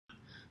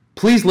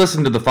Please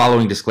listen to the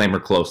following disclaimer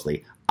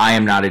closely. I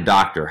am not a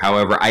doctor.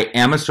 However, I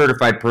am a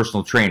certified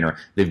personal trainer.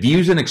 The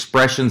views and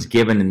expressions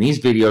given in these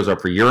videos are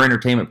for your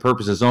entertainment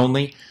purposes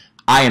only.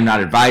 I am not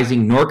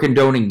advising nor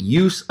condoning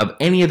use of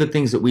any of the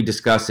things that we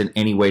discuss in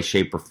any way,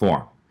 shape, or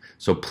form.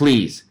 So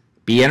please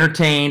be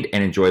entertained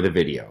and enjoy the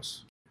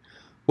videos.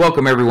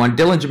 Welcome everyone,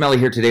 Dylan Gemelli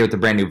here today with a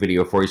brand new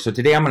video for you. So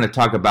today I'm going to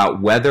talk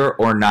about whether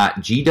or not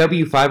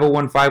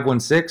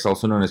GW-501516,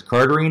 also known as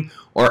Cardarine,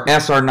 or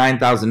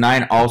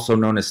SR9009, also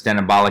known as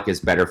Stenabolic,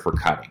 is better for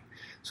cutting.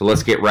 So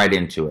let's get right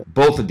into it.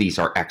 Both of these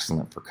are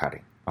excellent for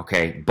cutting,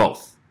 okay?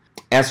 Both.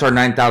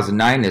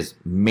 SR9009 is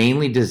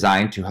mainly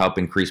designed to help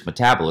increase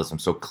metabolism,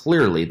 so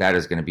clearly that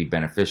is going to be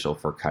beneficial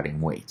for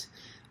cutting weight.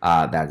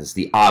 That is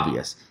the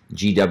obvious.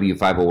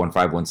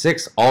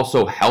 GW-501516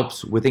 also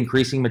helps with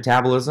increasing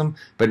metabolism,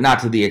 but not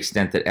to the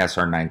extent that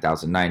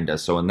SR9009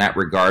 does. So in that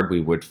regard, we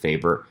would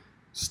favor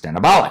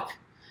Stenabolic.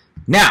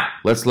 Now,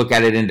 let's look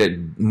at it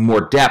into more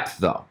depth,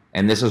 though.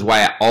 And this is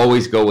why I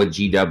always go with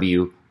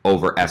GW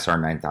over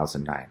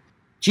SR9009.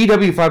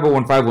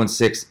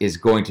 GW-501516 is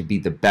going to be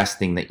the best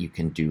thing that you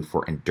can do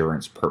for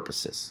endurance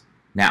purposes.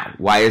 Now,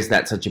 why is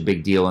that such a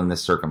big deal in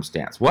this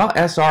circumstance? Well,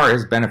 SR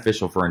is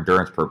beneficial for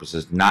endurance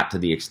purposes, not to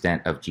the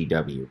extent of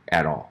GW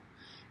at all.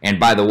 And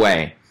by the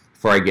way,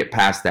 before I get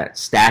past that,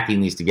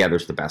 stacking these together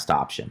is the best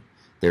option.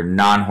 They're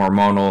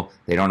non-hormonal,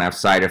 they don't have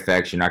side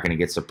effects, you're not going to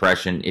get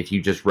suppression. If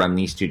you just run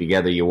these two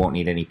together, you won't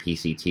need any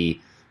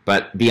PCT.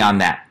 But beyond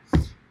that,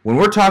 when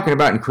we're talking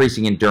about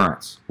increasing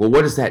endurance, well,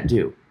 what does that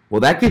do?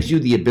 Well, that gives you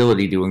the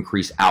ability to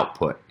increase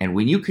output. And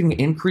when you can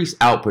increase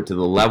output to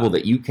the level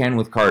that you can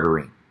with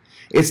Cardarine,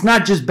 it's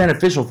not just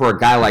beneficial for a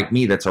guy like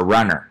me that's a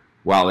runner.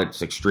 Well,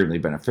 it's extremely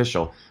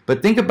beneficial.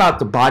 But think about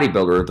the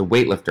bodybuilder or the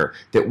weightlifter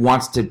that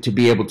wants to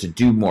be able to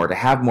do more, to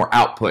have more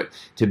output,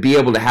 to be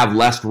able to have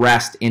less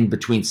rest in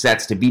between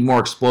sets, to be more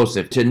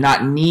explosive, to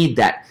not need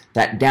that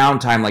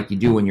downtime like you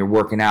do when you're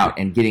working out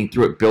and getting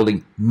through it,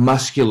 building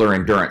muscular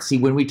endurance. See,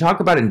 when we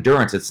talk about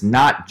endurance, it's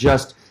not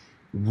just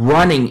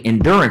running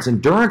endurance.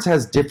 Endurance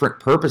has different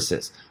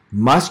purposes.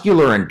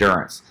 Muscular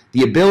endurance,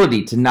 the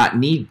ability to not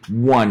need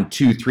 1,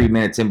 2, 3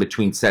 minutes in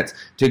between sets,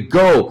 to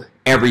go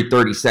every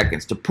 30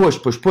 seconds, to push,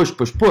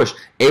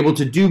 able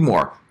to do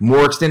more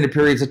extended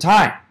periods of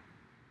time.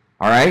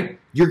 All right?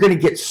 You're going to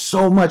get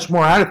so much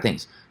more out of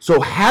things.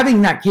 So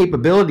having that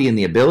capability and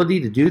the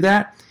ability to do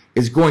that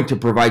is going to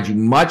provide you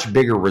much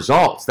bigger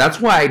results. That's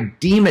why I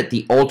deem it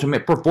the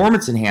ultimate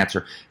performance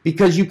enhancer,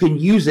 because you can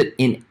use it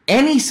in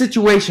any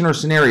situation or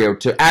scenario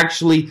to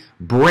actually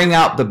bring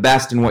out the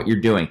best in what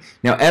you're doing.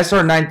 Now,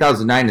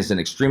 SR9009 is an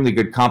extremely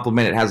good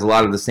complement. It has a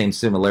lot of the same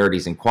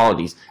similarities and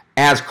qualities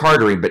as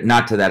Cardarine, but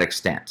not to that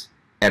extent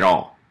at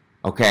all.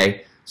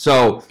 Okay?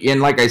 So,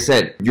 and like I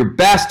said, you're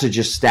best to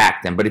just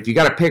stack them. But if you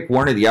got to pick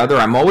one or the other,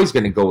 I'm always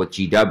going to go with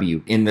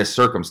GW in this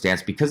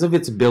circumstance because of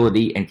its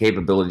ability and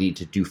capability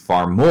to do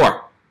far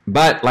more.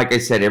 But like I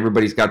said,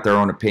 everybody's got their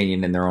own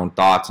opinion and their own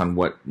thoughts on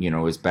what,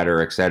 is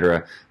better,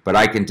 etc. But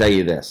I can tell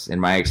you this, in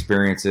my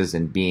experiences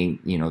and being,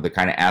 the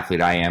kind of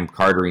athlete I am,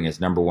 Cardarine is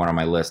 #1 on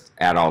my list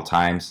at all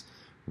times.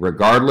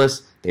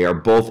 Regardless, they are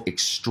both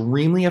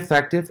extremely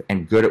effective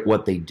and good at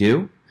what they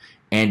do.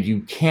 And you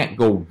can't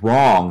go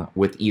wrong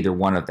with either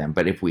one of them.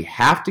 But if we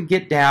have to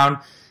get down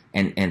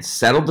and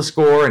settle the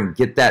score and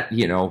get that,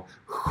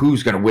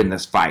 who's going to win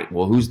this fight?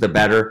 Well, who's the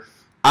better?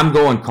 I'm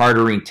going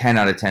Cardarine 10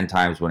 out of 10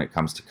 times when it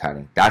comes to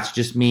cutting. That's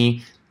just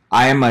me.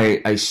 I am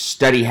a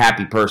study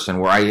happy person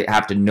where I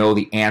have to know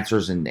the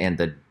answers and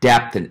the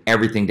depth and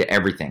everything to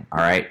everything, all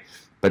right?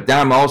 But then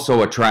I'm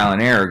also a trial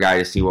and error guy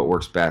to see what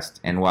works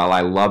best. And while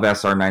I love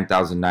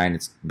SR9009,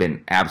 it's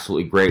been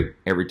absolutely great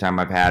every time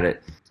I've had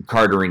it,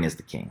 Cardarine is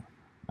the king.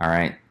 All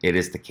right, it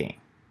is the king,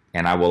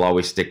 and I will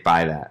always stick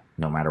by that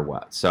no matter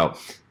what. So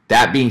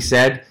that being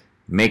said,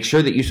 make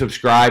sure that you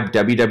subscribe,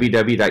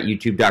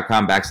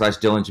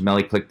 www.youtube.com/Dylan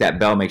Gemelli. Click that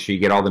bell. Make sure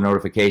you get all the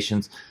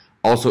notifications.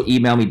 Also,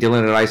 email me,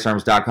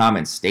 dylan@icearms.com,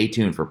 and stay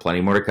tuned for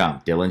plenty more to come.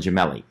 Dylan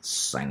Gemelli,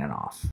 signing off.